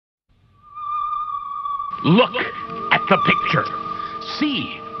Look at the picture.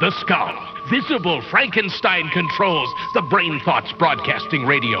 See the skull. Visible Frankenstein controls. The Brain Thoughts broadcasting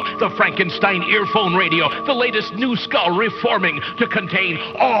radio. The Frankenstein earphone radio. The latest new skull reforming to contain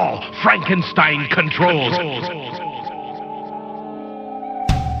all Frankenstein controls.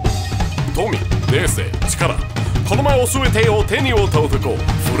 富、霊性、力。この前を全てを手に負った男。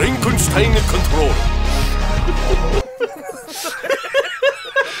フレンクンシュタインコントロール。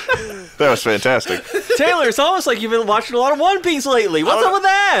That was fantastic. Taylor, it's almost like you've been watching a lot of One Piece lately. What's up with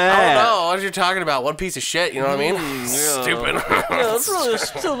that? I don't know. What are you talking about? One piece of shit, you know what I mean? Stupid. Yeah, it's really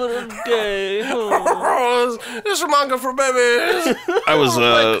stupid and gay. This is manga for babies. I was,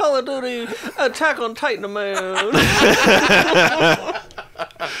 like Call of Duty Attack on Titan Man.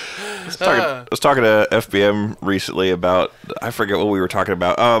 I was talking to FBM recently about, I forget what we were talking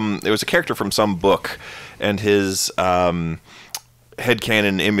about. It was a character from some book, and his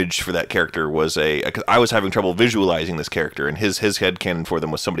headcanon image for that character was cause I was having trouble visualizing this character, and his headcanon for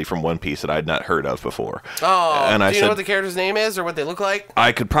them was somebody from One Piece that I had not heard of before. Oh, and do you know what the character's name is or what they look like?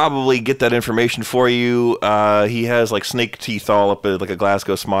 I could probably get that information for you. He has like snake teeth all up, like a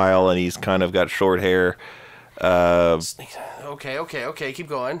Glasgow smile, and he's kind of got short hair. Okay, keep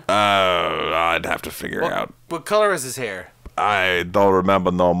going. I'd have to figure out. What color is his hair? I don't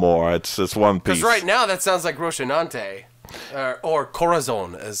remember no more. It's One Piece. Because right now that sounds like Roshinante. Or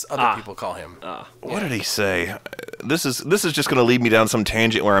Corazon, as other people call him. What did he say? This is just going to lead me down some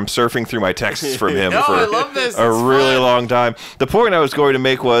tangent where I'm surfing through my texts from him for I love this. a really long time. The point I was going to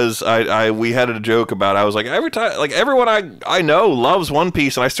make was we had a joke about, I was like, every time, like everyone I know loves One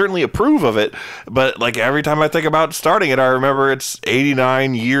Piece, and I certainly approve of it, but like every time I think about starting it, I remember it's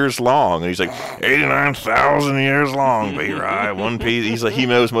 89 years long, and he's like 89,000 years long, B-Rye, One Piece. He's like, he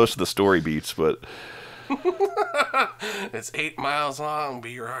knows most of the story beats, but. It's 8 miles long,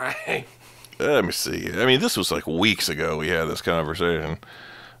 be right. Let me see. I mean, this was like weeks ago we had this conversation.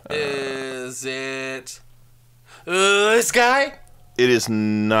 Is it this guy? It is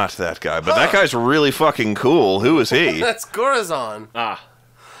not that guy, but that guy's really fucking cool. Who is he? That's Corazon.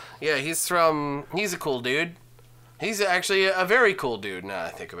 Yeah, he's a cool dude. He's actually a very cool dude now I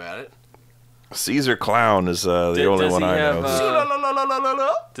think about it. Caesar Clown is the only one I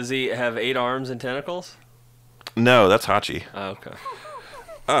know. Does he have 8 arms and tentacles? No, that's Hachi. Oh, okay.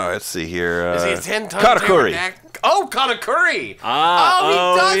 Oh, let's see here. Is he a 10-ton Katakuri. Oh, Katakuri! He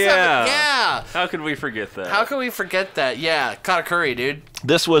does have it. Yeah. How could we forget that? How could we forget that? Yeah, Katakuri, dude.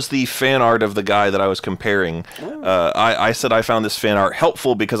 This was the fan art of the guy that I was comparing. I said I found this fan art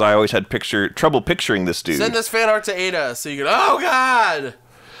helpful because I always had trouble picturing this dude. Send this fan art to Ada so you can, oh, God!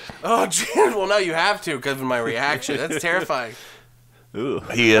 Oh, geez. Well, no, you have to because of my reaction. That's terrifying. Ooh.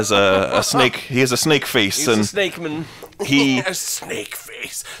 He has a snake. He has a snake face. He's a snake man. He has snake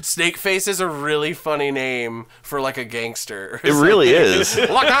face. Snake face is a really funny name for like a gangster. It really is.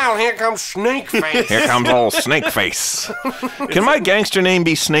 Look out! Here comes Snake Face. Here comes old Snake Face. Can my gangster name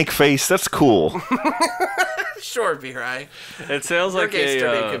be Snake Face? That's cool. Sure, be right. It sounds like your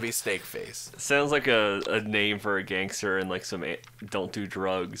gangster name could be Snake Face. Sounds like a name for a gangster in like some don't do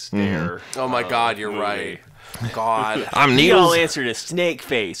drugs dare. Oh my God, you're movie. right. God. I'm You all Niels. answer to Snake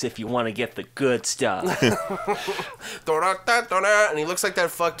Face if you want to get the good stuff. And he looks like that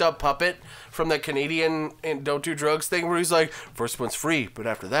fucked up puppet from that Canadian Don't Do Drugs thing where he's like, first one's free, but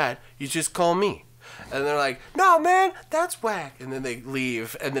after that, you just call me. And they're like, no, man, that's whack. And then they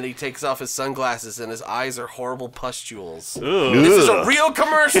leave, and then he takes off his sunglasses, and his eyes are horrible pustules. Ugh. This is a real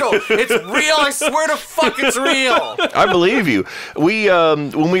commercial. It's real. I swear to fuck, it's real. I believe you. We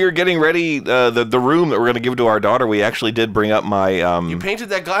when we were getting ready, the room that we're going to give to our daughter, we actually did bring up my... You painted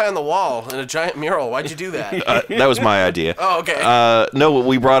that guy on the wall in a giant mural. Why'd you do that? that was my idea. Oh, okay. No,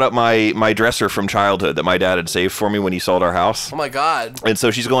 we brought up my dresser from childhood that my dad had saved for me when he sold our house. Oh, my God. And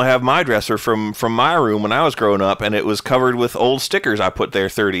so she's going to have my dresser from my room when I was growing up, and it was covered with old stickers I put there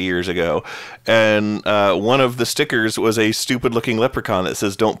 30 years ago. And one of the stickers was a stupid-looking leprechaun that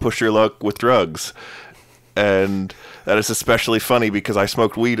says, "Don't push your luck with drugs." And that is especially funny because I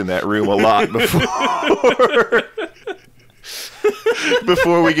smoked weed in that room a lot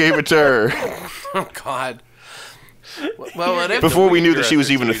before we gave it to her. Oh, God. Well, what if Before we knew that she was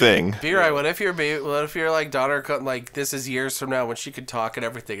even a thing. B-Right, what if your like daughter like this is years from now when she could talk and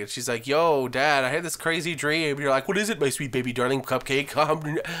everything, and she's like, "Yo, Dad, I had this crazy dream." And you're like, "What is it, my sweet baby darling cupcake?"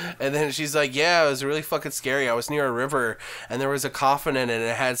 And then she's like, "Yeah, it was really fucking scary. I was near a river, and there was a coffin in it, and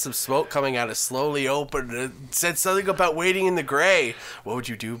it had some smoke coming out. It slowly opened, and it said something about waiting in the gray." What would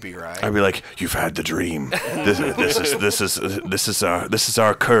you do, B-Right? I'd be like, "You've had the dream. This is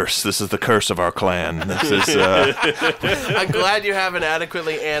our curse. This is the curse of our clan. This is I'm glad you have an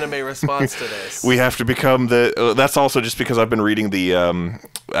adequately anime response to this. We have to become the. That's also just because I've been reading the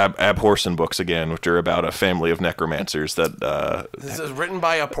Abhorsen books again, which are about a family of necromancers that. This is written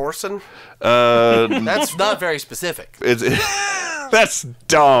by a person? That's not very specific. That's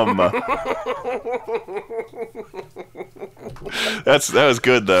dumb. That was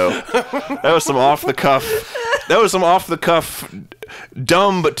good though. That was some off the cuff.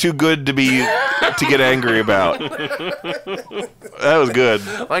 Dumb but too good to get angry about. That was good.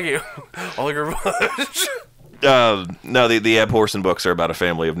 Thank you. Oliver Bush. No, the Abhorsen books are about a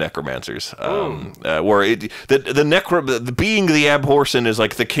family of necromancers. Where the being the Abhorsen is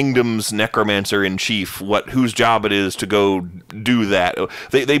like the kingdom's necromancer in chief. Whose job it is to go do that.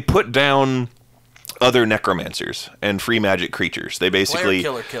 They put down other necromancers and free magic creatures. They basically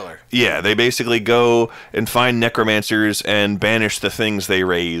killer. Yeah, they basically go and find necromancers and banish the things they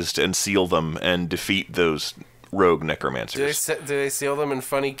raised and seal them and defeat those rogue necromancers. Do they seal them in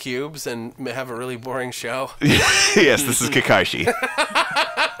funny cubes and have a really boring show? Yes, this is Kakashi.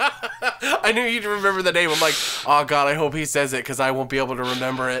 I knew you'd remember the name. I'm like, oh god, I hope he says it because I won't be able to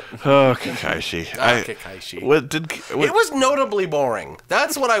remember it. Oh, Kakashi. Kakashi. It was notably boring.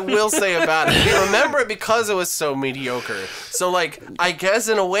 That's what I will say about it. You remember it because it was so mediocre. So, like, I guess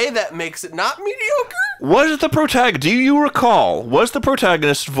in a way that makes it not mediocre? Was the protagonist, do you recall, was the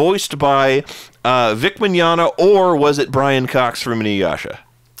protagonist voiced by Vic Mignogna or was it Brian Cox from Inuyasha?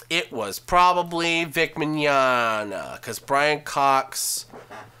 It was probably Vic Mignogna because Brian Cox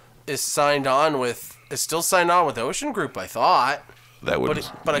is still signed on with Ocean Group, I thought.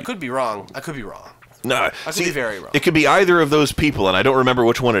 But I could be wrong. No, I could be very wrong. It could be either of those people, and I don't remember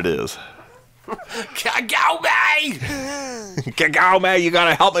which one it is. Kagome! Kagome, you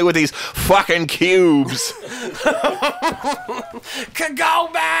gotta help me with these fucking cubes.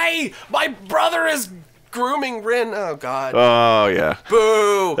 Kagome! My brother is grooming Rin. Oh, God. Oh, yeah.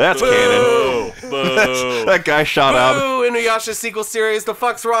 Boo! That's Boo! canon. Boo! That guy shot Abe. Boo! Inuyasha sequel series, the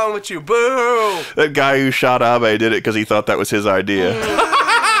fuck's wrong with you? Boo! That guy who shot Abe did it because he thought that was his idea.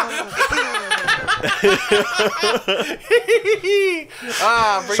 Bring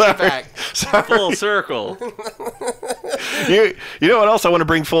it back. Sorry. Full circle. You know what else I want to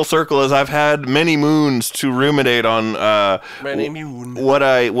bring full circle is I've had many moons to ruminate on what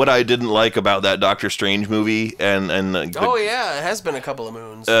I didn't like about that Doctor Strange movie and it has been a couple of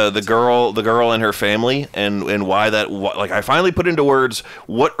moons. The girl and her family and why I finally put into words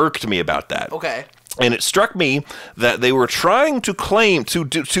what irked me about that. Okay. And it struck me that they were trying to claim to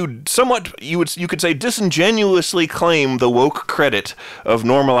somewhat you could say disingenuously claim the woke credit of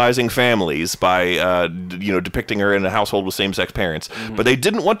normalizing families by depicting her in a household with same-sex parents, but they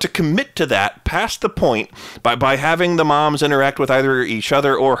didn't want to commit to that past the point by having the moms interact with either each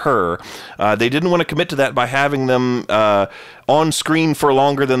other or her. They didn't want to commit to that by having them on screen for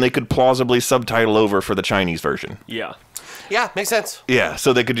longer than they could plausibly subtitle over for the Chinese version. Yeah. Yeah, makes sense. Yeah,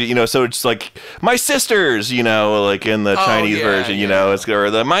 so they could, so it's like my sisters, like in the Chinese version, it's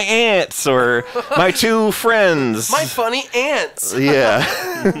or my aunts or my two friends, my funny aunts. Yeah.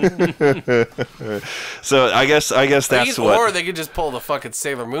 So I guess that's what. Or they could just pull the fucking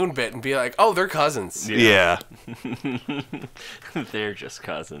Sailor Moon bit and be like, oh, they're cousins. Yeah. They're just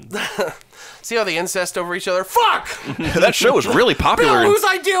cousins. See how they incest over each other? Fuck! That show was really popular. Bill, whose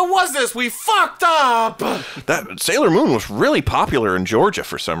idea was this? We fucked up! That Sailor Moon was really popular in Georgia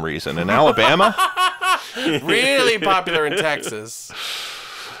for some reason. In Alabama? Really popular in Texas.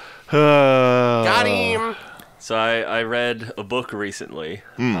 Got him! So I read a book recently.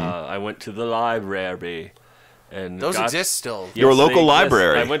 I went to the library. And those exist still. Yes, your local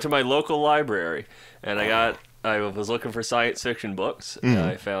library. I went to my local library, and I was looking for science fiction books, and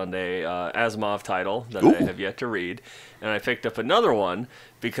I found a Asimov title that I have yet to read, and I picked up another one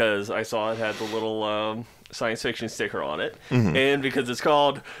because I saw it had the little science fiction sticker on it, and because it's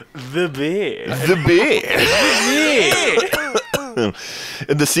called The Bear. The Bear. The Bear.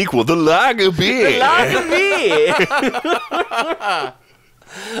 And the sequel, The Lager Beer. The Lager Beer.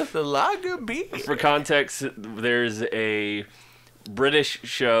 The Lager Beer. For context, there's a British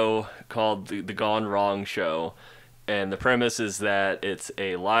show called the Gone Wrong Show, and the premise is that it's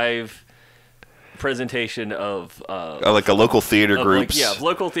a live presentation of like a local theater groups.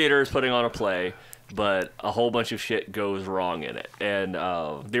 Local theaters putting on a play, but a whole bunch of shit goes wrong in it. And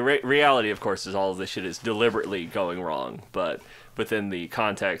the reality, of course, is all of this shit is deliberately going wrong, but within the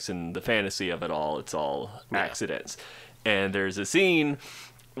context and the fantasy of it all, it's all accidents. And there's a scene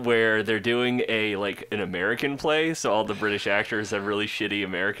where they're doing an American play, so all the British actors have really shitty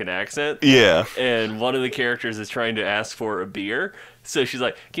American accent. Yeah. And one of the characters is trying to ask for a beer, so she's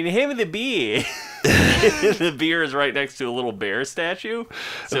like, "Can you hand me the beer?" The beer is right next to a little bear statue,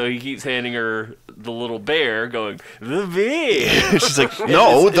 so he keeps handing her the little bear, going, "The beer." She's like,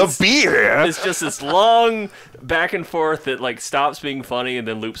 "No, the beer." It's just this long back and forth that like stops being funny and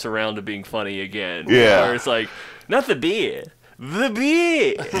then loops around to being funny again. Yeah. Where it's like, not the beer. The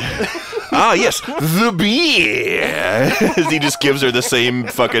beer. Ah, yes, the beer. He just gives her the same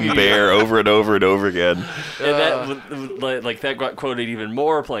fucking bear over and over and over again. And that got quoted even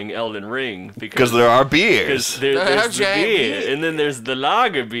more playing Elden Ring because there are beers. There's the beer, and then there's the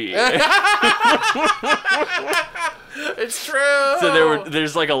lager beer. It's true. So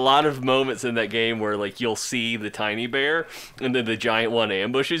there's like a lot of moments in that game where like you'll see the tiny bear, and then the giant one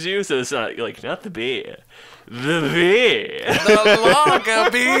ambushes you. So it's not like not the bear. The beer. The lager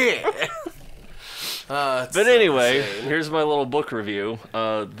beer. But anyway, here's my little book review.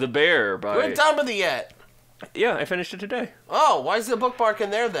 The Bear by... You ain't done with it yet. Yeah, I finished it today. Oh, why is the bookmark in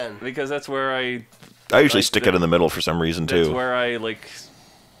there then? Because that's where I usually stick it in the middle for some reason, too. That's where I,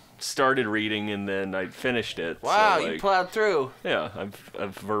 started reading and then I finished it. Wow, so, you plowed through. Yeah, I'm a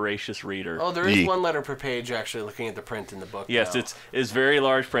voracious reader. Oh, there is one letter per page, actually, looking at the print in the book. Yes, now. it's very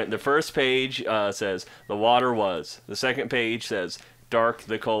large print. The first page says, "The water was." The second page says, "Dark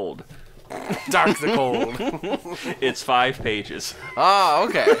the cold." Dark the cold. It's 5 pages. Oh,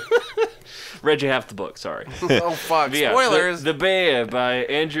 okay. Read you half the book, sorry. Oh, fuck. Yeah, Spoilers. The Bear by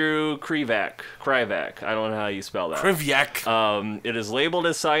Andrew Krivak. I don't know how you spell that. Krivak. It is labeled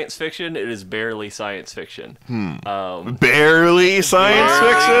as science fiction. It is barely science fiction. Barely science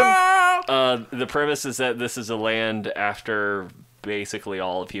fiction? The premise is that this is a land after basically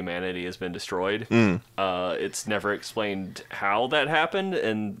all of humanity has been destroyed. It's never explained how that happened,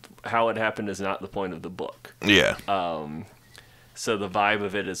 and how it happened is not the point of the book. Yeah. So the vibe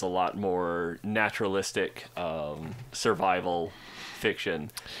of it is a lot more naturalistic, survival fiction,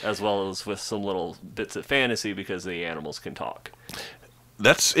 as well as with some little bits of fantasy because the animals can talk.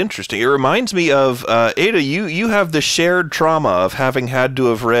 That's interesting. It reminds me of Ada. You have the shared trauma of having had to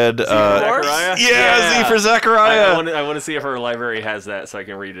have read Zechariah? Yeah, Z for Zechariah. I want to see if our library has that so I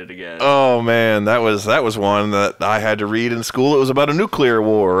can read it again. Oh man, that was one that I had to read in school. It was about a nuclear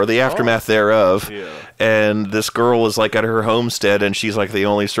war or the aftermath thereof. Yeah. And this girl is like at her homestead, and she's like the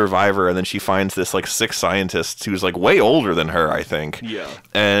only survivor. And then she finds this like sick scientist who's like way older than her, I think. Yeah.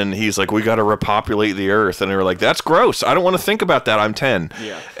 And he's like, "We got to repopulate the Earth," and they were like, "That's gross. I don't want to think about that. I'm 10."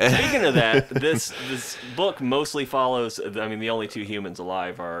 Yeah. Speaking of that, this book mostly follows. I mean, the only 2 humans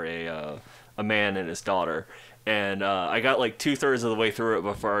alive are a man and his daughter. And I got like 2/3 of the way through it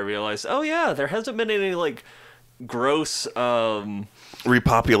before I realized, oh yeah, there hasn't been any like gross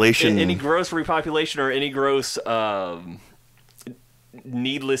repopulation. Any gross repopulation or any gross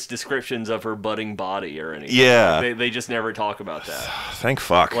needless descriptions of her budding body or anything. Yeah. They just never talk about that. Thank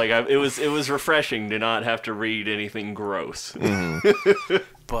fuck. Like it was refreshing to not have to read anything gross.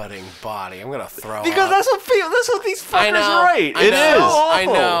 Budding body. I'm gonna throw because up. that's what these fuckers write. It is.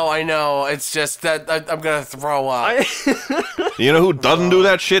 I know. It's just that I'm gonna throw up. You know who doesn't do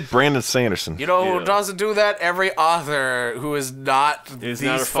that shit? Brandon Sanderson. You know who doesn't do that? Every author who is not these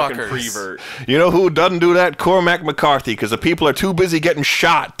not a fucking fuckers. prevert. You know who doesn't do that? Cormac McCarthy, because the people are too busy getting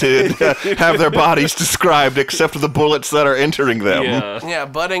shot to have their bodies described, except for the bullets that are entering them. Yeah,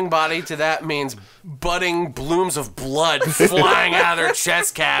 budding body to that means budding blooms of blood flying out of their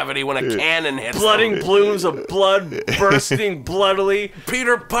chest cavity when a cannon hits Blooding them. blooms of blood bursting bloodily.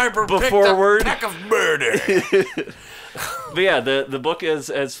 Peter Piper Beforeward. picked a peck of murder. But yeah, the book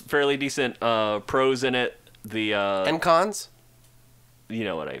has fairly decent prose in it. And cons? You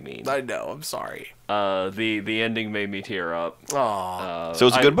know what I mean. I know, I'm sorry. The ending made me tear up. Aww. So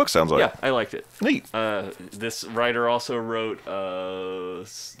it's a good book, sounds like. Yeah, I liked it. Neat. This writer also wrote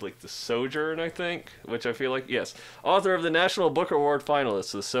like The Sojourn, I think, which I feel like, yes. Author of the National Book Award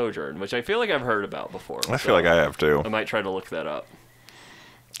finalist, The Sojourn, which I feel like I've heard about before. I feel like I have too. I might try to look that up.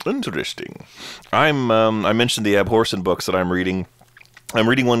 Interesting. I mentioned the Abhorsen books that I'm reading. I'm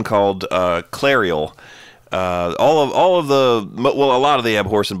reading one called Clariel. A lot of the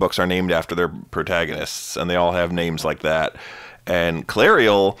Abhorsen books are named after their protagonists, and they all have names like that. And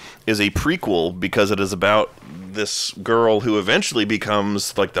Clariel is a prequel because it is about this girl who eventually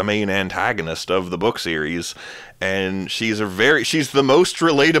becomes like the main antagonist of the book series. And she's the most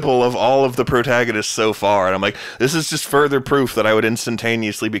relatable of all of the protagonists so far. And I'm like, this is just further proof that I would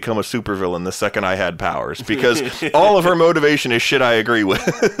instantaneously become a supervillain the second I had powers. Because all of her motivation is shit I agree with.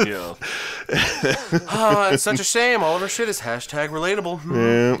 Yeah. Oh, it's such a shame. All of her shit is #relatable.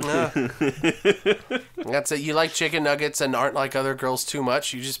 Yeah. That's it. You like chicken nuggets and aren't like other girls too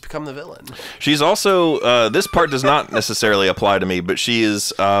much, you just become the villain. She's also, this part does not necessarily apply to me, but she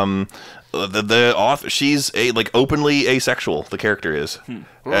is... the author, she's openly asexual. The character is,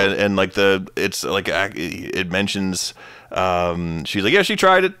 and like it mentions, she's like, yeah, she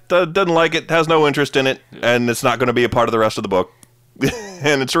tried it, doesn't like it, has no interest in it, and it's not going to be a part of the rest of the book,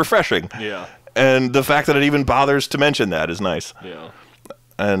 and it's refreshing. Yeah, and the fact that it even bothers to mention that is nice. Yeah,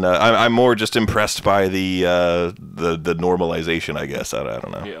 and I'm more just impressed by the normalization, I guess. I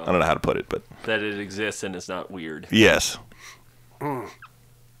don't know. Yeah. I don't know how to put it, but that it exists and it's not weird. Yes.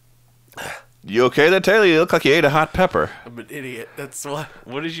 You okay there, Taylor? You look like you ate a hot pepper. I'm an idiot. That's what.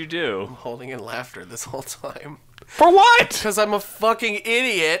 What did you do? I'm holding in laughter this whole time. For what? Because I'm a fucking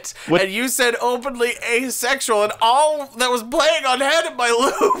idiot, What? and you said openly asexual, and all that was playing on head in my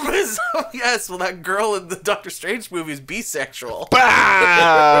loop is, oh, yes, well, that girl in the Doctor Strange movie is bisexual.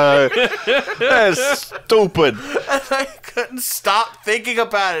 Bah! That's stupid. And I couldn't stop thinking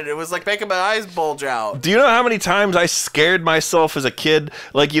about it. It was like making my eyes bulge out. Do you know how many times I scared myself as a kid?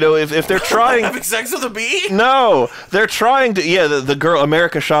 Like, you know, if they're trying... Having sex with a bee? No, they're trying to... Yeah, the girl,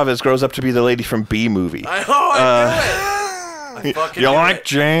 America Chavez, grows up to be the lady from Bee Movie. I knew it. I fucking You knew like it.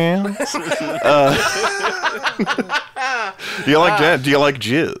 jams? Do you like jam? Do you like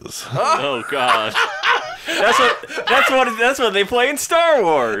jizz? Oh God. That's what they play in Star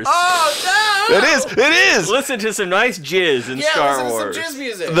Wars. Oh, no! It is! Listen to some nice jizz in Star Wars. Listen to some jizz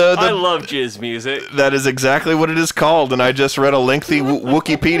music. I love jizz music. That is exactly what it is called, and I just read a lengthy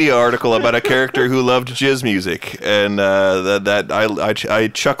Wikipedia article about a character who loved jizz music, and I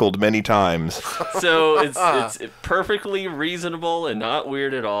chuckled many times. So it's perfectly reasonable and not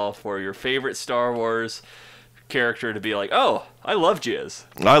weird at all for your favorite Star Wars character to be like, oh, I love jizz.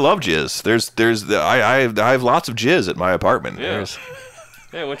 I love jizz. I have lots of jizz at my apartment. Yeah.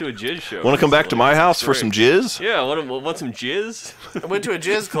 Yeah, I went to a jizz show. Want to come back to my house for some jizz? Yeah, want some jizz? I went to a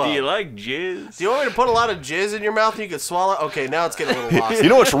jizz club. Do you like jizz? Do you want me to put a lot of jizz in your mouth and you can swallow? Okay, now it's getting a little lost. You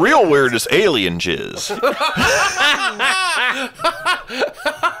know what's real weird is alien jizz.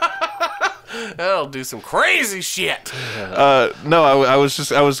 That'll do some crazy shit. No, I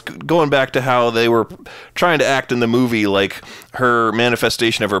was going back to how they were trying to act in the movie like her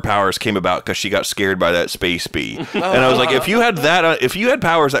manifestation of her powers came about because she got scared by that space bee. And I was like, if you had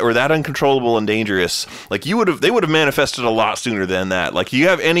powers that were that uncontrollable and dangerous, like they would have manifested a lot sooner than that. Like, you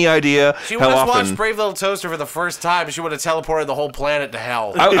have any idea She how would have often? watched Brave Little Toaster for the first time, and she would have teleported the whole planet to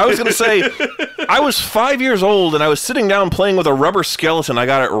hell. I was gonna say, I was 5 years old and I was sitting down playing with a rubber skeleton I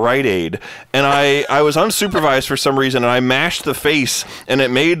got at Rite Aid, and I was unsupervised for some reason, and I mashed the face, and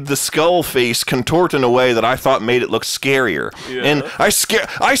it made the skull face contort in a way that I thought made it look scarier. Yeah. And I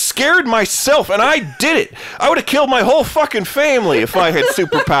scared myself, and I did it. I would have killed my whole fucking family if I had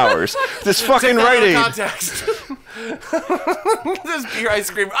superpowers. This fucking Rite Aid. Context. This beer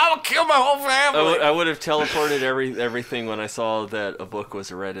ice cream. I will kill my whole family. I would have teleported everything when I saw that a book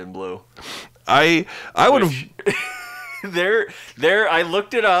was red and blue. I would have. I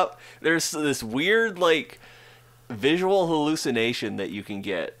looked it up. There's this weird, like, visual hallucination that you can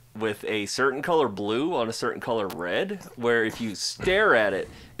get with a certain color blue on a certain color red, where if you stare at it,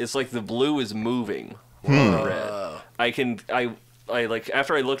 it's like the blue is moving on the red. I like,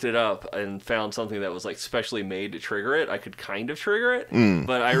 after I looked it up and found something that was like specially made to trigger it, I could kind of trigger it.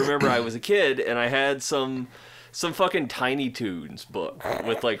 But I remember I was a kid and I had some fucking Tiny Toons book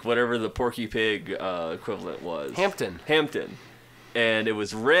with like whatever the Porky Pig equivalent was. Hampton. And it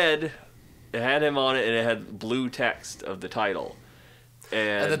was red, it had him on it, and it had blue text of the title.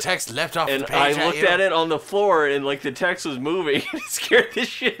 And the text left off the and page. I looked at it on the floor, and like the text was moving. It scared the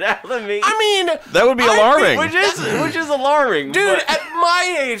shit out of me. I mean, That would be alarming. Which is alarming, dude, but- at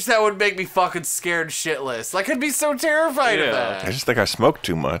my age, that would make me fucking scared shitless. Like, I'd be so terrified of I that. just think I smoked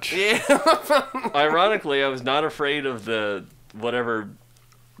too much. Yeah. Ironically, I was not afraid of the what I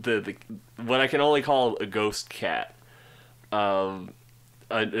can only call a ghost cat.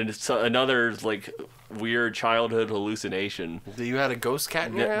 Another like weird childhood hallucination. You had a ghost cat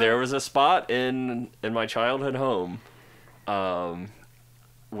in your house? There was a spot in my childhood home,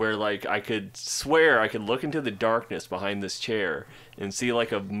 where like I could swear I could look into the darkness behind this chair and see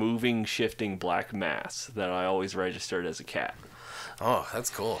like a moving, shifting black mass that I always registered as a cat. Oh, that's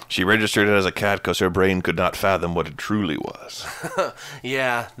cool. She registered it as a cat because her brain could not fathom what it truly was.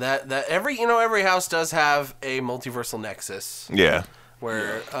 Yeah, that every house does have a multiversal nexus. Yeah.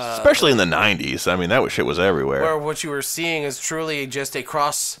 Where especially in the 90s. I mean, that shit was everywhere. Where what you were seeing is truly just a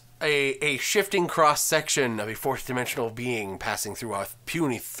shifting cross section of a fourth dimensional being passing through our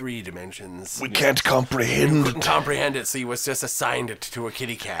puny 3 dimensions. We can't comprehend. Couldn't comprehend it, so he was just assigned it to a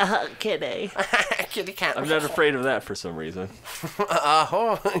kitty cat. Kitty. Kitty cat. I'm not afraid of that for some reason.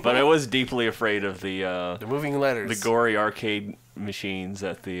 But I was deeply afraid of the moving letters. the gory arcade machines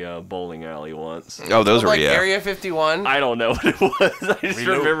at the bowling alley once. Oh, those were, like yeah. Area 51. I don't know what it was. I just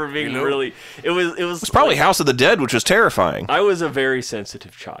remember being really. It was. It's probably House of the Dead, which was terrifying. I was a very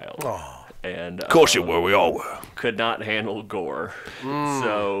sensitive child. Oh. And Of course you were. We all were. could not handle gore.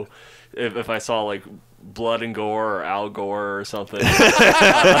 So if I saw like blood and gore or Al Gore or something,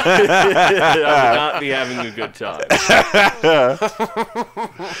 I would not be having a good time.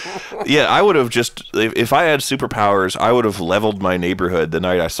 Yeah, I would have just, if I had superpowers, I would have leveled my neighborhood the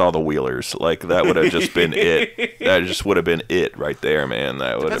night I saw the Wheelers. Like, that would have just been it. That just would have been it right there, man.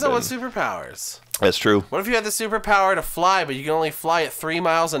 That would Depends have on been... what superpowers. That's true. What if you had the superpower to fly, but you can only fly at 3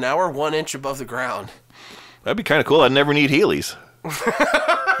 miles an hour, 1 inch above the ground? That'd be kind of cool. I'd never need Heelys.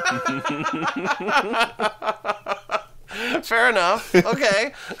 Fair enough.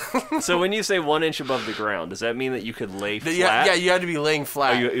 Okay. So when you say 1 inch above the ground, does that mean that you could lay flat? Yeah, you had to be laying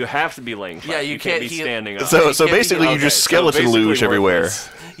flat. Oh, you have to be laying flat. Yeah, you can't can't be standing up. So can't be- basically, you okay, just so skeleton basically luge everywhere. worthless.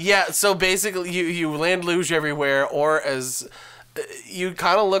 Yeah, so basically you land luge everywhere, or as you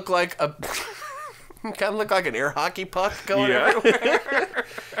kind of look like a an air hockey puck going everywhere.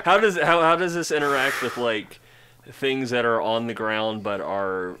 How does this interact with like things that are on the ground but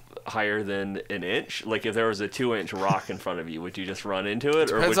are higher than an inch? Like if there was a 2-inch rock in front of you, would you just run into it?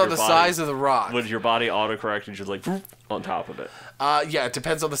 Depends or would on your the body, size of the rock. Would your body autocorrect and just like on top of it? Yeah, it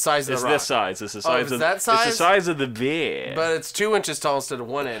depends on the size of It's the rock. this size. It's the size it's of that size? It's the size of the bed. But it's 2 inches tall instead of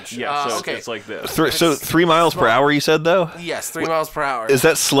 1 inch. Yeah, so okay. it's like this. So 3 miles per hour, you said, though? Yes, 3 miles per hour. Is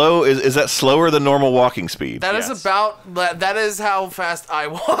that slow? Is that slower than normal walking speed? That is Yes. about that is how fast I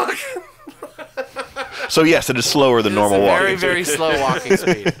walk. So yes, it is slower than normal It's a walking very, speed. very slow walking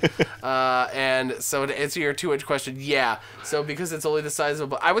speed. And so to answer your 2-inch question, yeah. So because it's only the size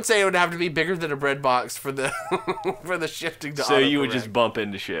of I would say it would have to be bigger than a bread box for the for the shifting to So you would autocorrect. just bump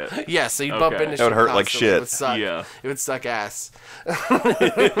into shit. Yeah, so you bump Okay. into That would shit hurt like constantly. shit. It would suck. Yeah. It would suck ass.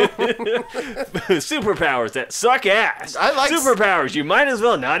 Superpowers that suck ass. I like superpowers you might as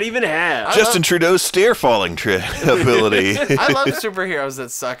well not even have. Justin Trudeau's stair falling ability. I love superheroes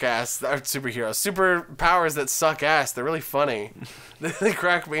that suck ass. Or superheroes. Superpowers that suck ass. They're really funny. They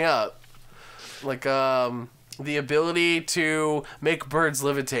crack me up. Like, the ability to make birds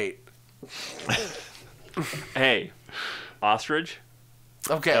levitate. Hey, ostrich?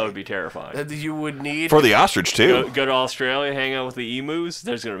 Okay. That would be terrifying. That you would need. For the ostrich, too. Go to Australia, hang out with the emus.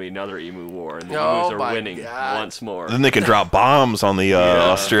 There's going to be another emu war, and the Oh emus are my winning God. once more. Then they can drop bombs on the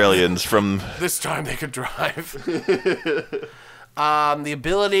Australians from... This time they could drive. The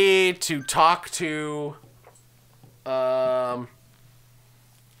ability to talk to. The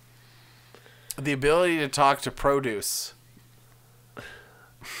ability to talk to produce.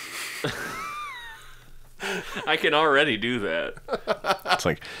 I can already do that. It's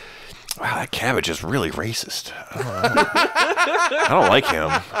like, wow, that cabbage is really racist. I don't like him.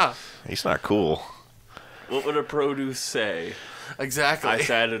 He's not cool. What would a produce say? Exactly. I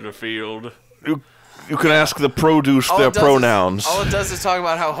sat in a field. You can ask the produce All their it does pronouns. all it does is talk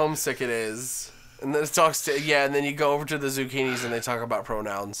about how homesick it is. And then it talks to, and then you go over to the zucchinis and they talk about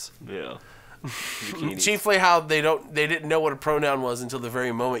pronouns. Yeah. Zucchini. Chiefly how they didn't know what a pronoun was until the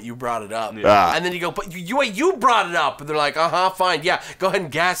very moment you brought it up. Ah. And then you go, but you brought it up. And they're like, fine, yeah, go ahead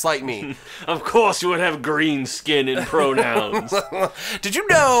and gaslight me. Of course you would have green skin in pronouns. Did you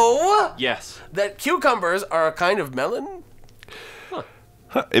know Yes. that cucumbers are a kind of melon?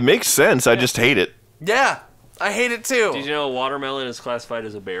 It makes sense. I just hate it. Yeah, I hate it too. Did you know a watermelon is classified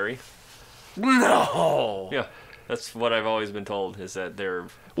as a berry? No. Yeah. That's what I've always been told, is that they're...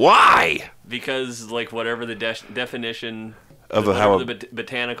 Why? Because, like, whatever the definition... Of whatever how the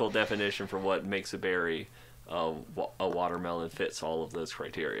botanical definition for what makes a berry, a watermelon fits all of those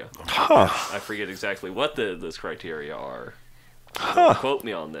criteria. Huh. I forget exactly what those criteria are. Don't quote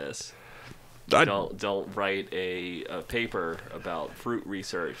me on this. Don't write a paper about fruit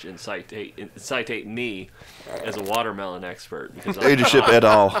research and citate me as a watermelon expert because Leadership et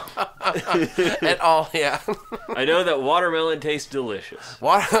al. Et al. Yeah. I know that watermelon tastes delicious.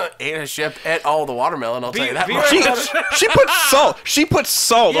 Leadership et al. The watermelon. I'll tell you that much. She puts salt. She puts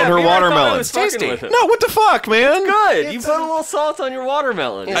salt on her watermelon. It's tasty. No, what the fuck, man? Good. You put a little salt on your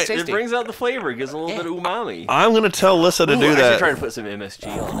watermelon. It's It tasty. brings out the flavor. It gives a little bit of umami. I'm gonna tell Lissa to do I should that. try to put some MSG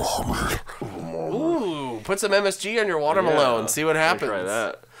on this. Ooh, put some MSG on your watermelon. See what happens. Try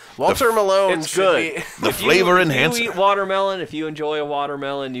that. Walter Melon It's should good. be... The flavor If enhancer. you eat watermelon, if you enjoy a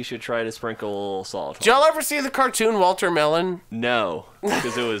watermelon, you should try to sprinkle a little salt. Did y'all ever see the cartoon Walter Melon? No,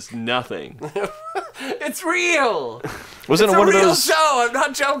 because it was nothing. It's real. Wasn't It's it one a of real those? show. I'm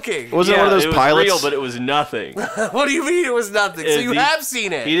not joking. Wasn't it one of those it was pilots? real, but it was nothing. What do you mean it was nothing? So you have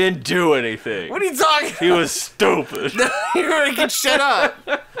seen it. He didn't do anything. What are you talking He was stupid. You're making shit up.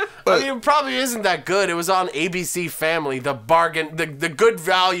 I mean, it probably isn't that good. It was on ABC Family, the good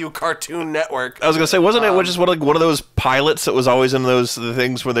value Cartoon Network. I was gonna say, wasn't it just one of those pilots that was always in the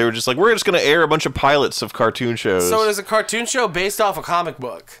things where they were just like, we're just gonna air a bunch of pilots of cartoon shows. So it is a cartoon show based off a comic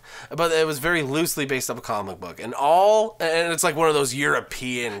book, but it was very loosely based off a comic book, and it's like one of those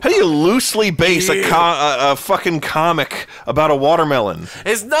European. How do you loosely base a fucking comic about a watermelon?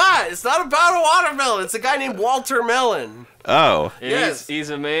 It's not. It's not about a watermelon. It's a guy named Walter Melon. Oh. And Yes. he's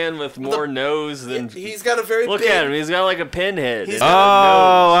a man with more nose than... He's got a very Look big. at him. He's got like a pinhead. He's Oh,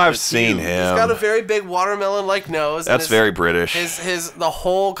 got I've seen He's got a him. very big watermelon-like nose. and That's very British. The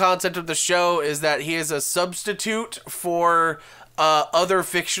whole concept of the show is that he is a substitute for other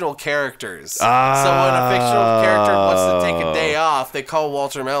fictional characters. So when a fictional character wants to take a day off, they call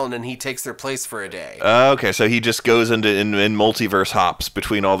Walter Melon and he takes their place for a day. Okay, so he just goes in multiverse hops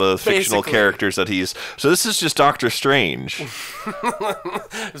between all the fictional Basically. characters that he's... So this is just Doctor Strange.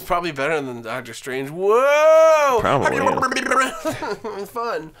 It's probably better than Doctor Strange. Whoa! Probably, It's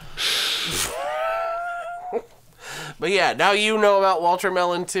fun. But yeah, now you know about Walter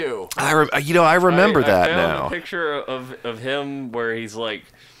Melon too. I remember that I found now. a picture of him where he's like...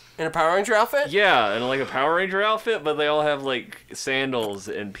 In a Power Ranger outfit? Yeah, in like a Power Ranger outfit, but they all have like sandals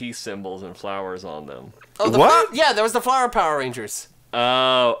and peace symbols and flowers on them. Oh, What? Yeah, there was the Flower Power Rangers.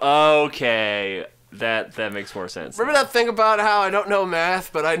 Oh, okay. That makes more sense. Remember that thing about how I don't know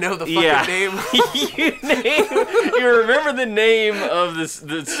math, but I know the fucking name? You remember the name of the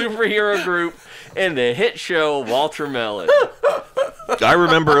superhero group in the hit show Walter Melon. I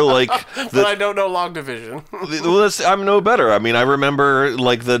remember, like... But I don't know long division. I'm no better. I mean, I remember,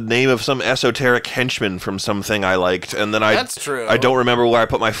 like, the name of some esoteric henchman from something I liked, and then That's true. I don't remember where I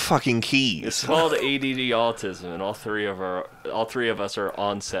put my fucking keys. It's called ADD autism, and all three of us are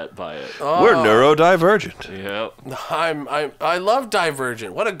onset by it. We're neurodivergent. Yep. I love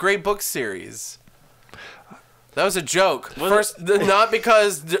Divergent. What a great book series. That was a joke. First, not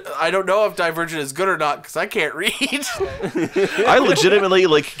because I don't know if Divergent is good or not, because I can't read. I legitimately,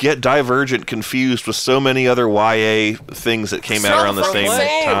 like, get Divergent confused with so many other YA things that came out around the same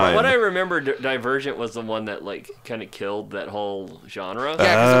time. What I remember, Divergent was the one that like kind of killed that whole genre. Yeah,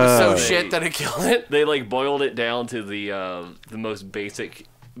 because it was so shit that it killed it. They like boiled it down to the most basic,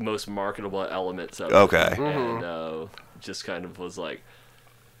 most marketable elements of it. Okay. And just kind of was like,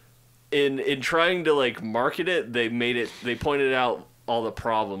 in trying to like market it, they pointed out all the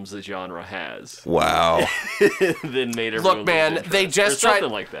problems the genre has. Wow. Then made everyone Look, man, lose they interest, just or tried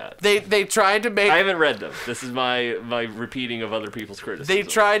something like that. They tried to make. I haven't read them. This is my repeating of other people's criticism. They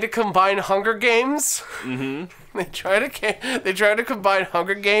tried to combine Hunger Games. Mm-hmm. They tried to combine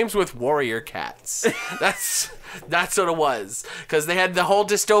Hunger Games with Warrior Cats. That's what it was. Because they had the whole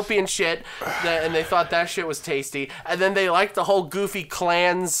dystopian shit, and they thought that shit was tasty. And then they liked the whole goofy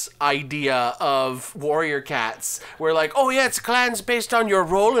clans idea of Warrior Cats. Where like, oh yeah, it's clans based on your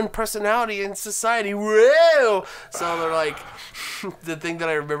role and personality in society. Whoa! So they're like, the thing that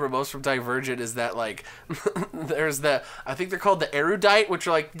I remember most from Divergent is that like, there's I think they're called the erudite, which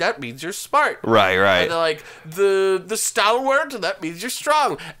are like, that means you're smart. Right. And they're like, the stalwart, that means you're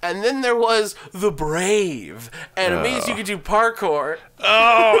strong. And then there was the brave, and it means you could do parkour.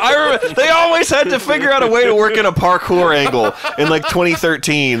 Oh, I remember. They always had to figure out a way to work in a parkour angle. In like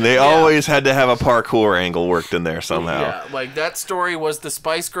 2013, they always had to have a parkour angle worked in there somehow. Yeah, like that story was the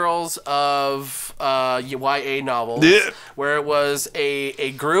Spice Girls of YA novels, where it was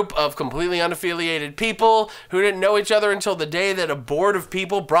a group of completely unaffiliated people who didn't know each other until the day that a board of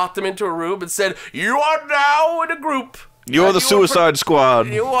people brought them into a room and said, "You are now in a group. You're the Suicide Squad.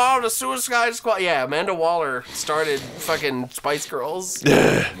 You are the Suicide Squad." Yeah, Amanda Waller started fucking Spice Girls.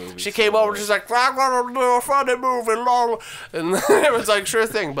 She came over, she's like, "I'm gonna do a funny movie, lol." And it was like, "Sure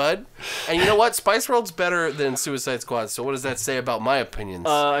thing, bud." And you know what? Spice World's better than Suicide Squad. So what does that say about my opinions?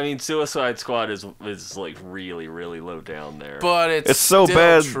 I mean, Suicide Squad is like really, really low down there. But it's so still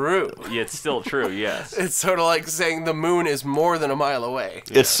bad. true. Yeah, it's still true. Yes. It's sort of like saying the moon is more than a mile away.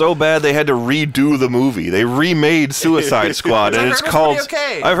 It's so bad they had to redo the movie. They remade Suicide Squad, and it's called.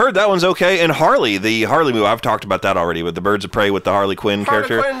 Okay. I've heard that one's okay. And Harley, the Harley movie, I've talked about that already. With the Birds of Prey, with the Harley Quinn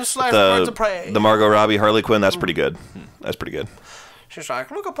character, Quinn / Birds of Prey. the Margot Robbie Harley Quinn. That's pretty good. That's pretty good. She's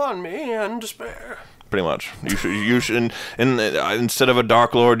like, look upon me and despair. Pretty much. You should, and instead of a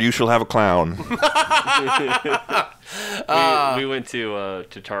Dark Lord, you shall have a clown. We went to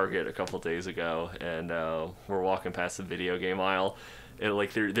Target a couple days ago, and we're walking past the video game aisle, and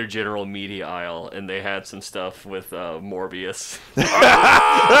like their general media aisle, and they had some stuff with Morbius. That's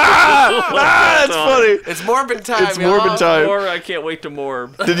funny. It's Morbid time. It's Morbid time. I can't wait to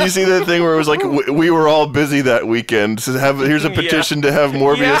Morb. Did you see that thing where it was like we were all busy that weekend? So here's a petition to have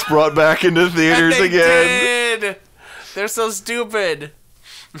Morbius brought back into theaters and they again. Did. They're so stupid.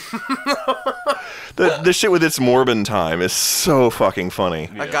 The shit with its Morbin time is so fucking funny.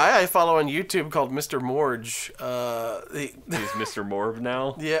 A guy I follow on YouTube called Mr. Morge. He's Mr. Morb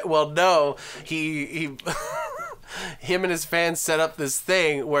now. Yeah. Well, no. He him and his fans set up this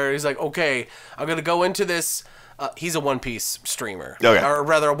thing where he's like, okay, I'm gonna go into this. He's a One Piece streamer, or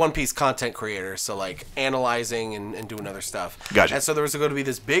rather a One Piece content creator, so like analyzing and doing other stuff. Gotcha. And so there was going to be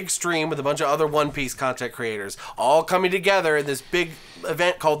this big stream with a bunch of other One Piece content creators all coming together in this big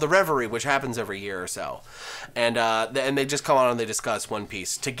event called the Reverie, which happens every year or so. And they just come on and they discuss One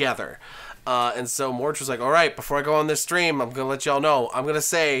Piece together. And so Morch was like, all right, before I go on this stream, I'm going to let y'all know. I'm going to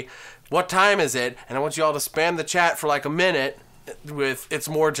say, what time is it? And I want y'all to spam the chat for like a minute with it's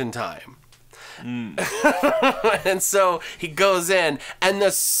Morgin time. And so he goes in, and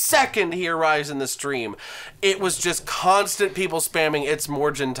the second he arrives in the stream, it was just constant people spamming it's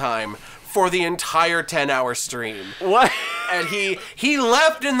Morgin time for the entire 10-hour stream. What? And he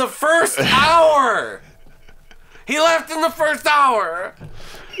left in the first hour. He left in the first hour.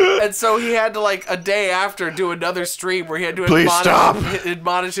 And so he had to, like, a day after do another stream where he had to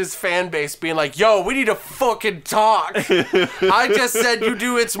admonish his fan base, being like, yo, we need to fucking talk. I just said you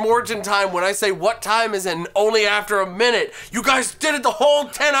do it's Morgin time when I say what time is it, and only after a minute. You guys did it the whole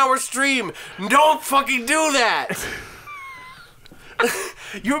 10-hour stream. Don't fucking do that.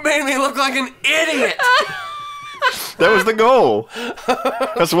 You made me look like an idiot. That was the goal.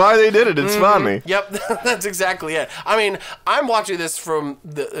 That's why they did it. It's funny. Yep, that's exactly it. I mean, I'm watching this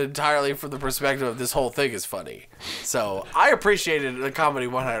entirely from the perspective of this whole thing is funny. So I appreciated the comedy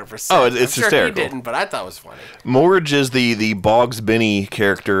 100%. Oh, it's I'm hysterical. Sure he didn't, but I thought it was funny. Morge is the Boggs Benny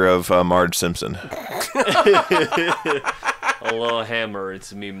character of Marge Simpson. Hello, Hammer.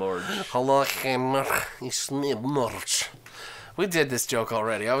 It's me, Morge. Hello, Hammer. It's me, Morge. We did this joke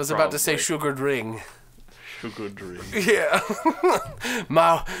already. I was about to say sugared ring. Sugar drink. Yeah.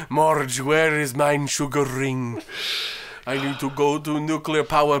 Morge, where is mine sugar ring? I need to go to nuclear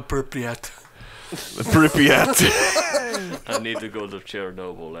power Pripyat. I need to go to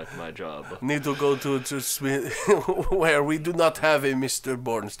Chernobyl at my job. Need to go to where we do not have a Mr.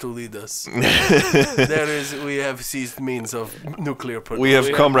 Burns to lead us. We have seized means of nuclear production. We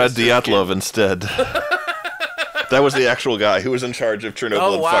have Comrade Dyatlov instead. That was the actual guy who was in charge of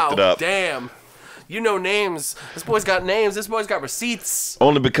Chernobyl and fucked it up. Damn. You know names. This boy's got names. This boy's got receipts.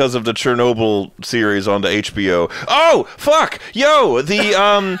 Only because of the Chernobyl series on the HBO. Oh, fuck! Yo,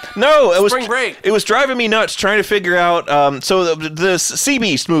 no, it was Spring Break. It was driving me nuts trying to figure out. So the Sea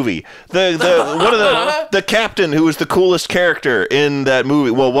Beast movie, one of the captain who was the coolest character in that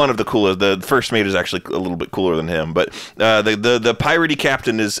movie. Well, one of the coolest. The first mate is actually a little bit cooler than him, but the piratey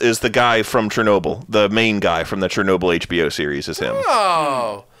captain is the guy from Chernobyl. The main guy from the Chernobyl HBO series is him.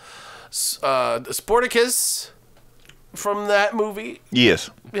 Oh. Sporticus from that movie. Yes.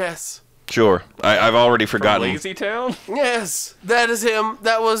 Yes. Sure. I've already forgotten. Lazy Town? Yes. That is him.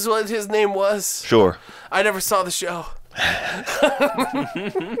 That was what his name was. Sure. I never saw the show.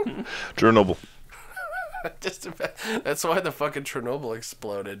 Chernobyl. That's why the fucking Chernobyl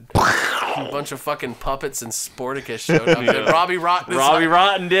exploded. A bunch of fucking puppets and Sporticus showed up. And Robbie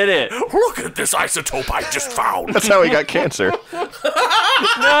Rotten did it. Look at this isotope I just found. That's how he got cancer.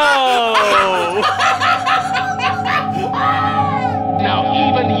 No! Now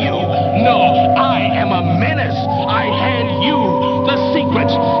even you know I am a menace. I hand you the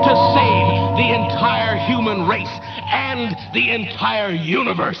secrets to save the entire human race and the entire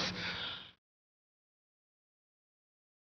universe.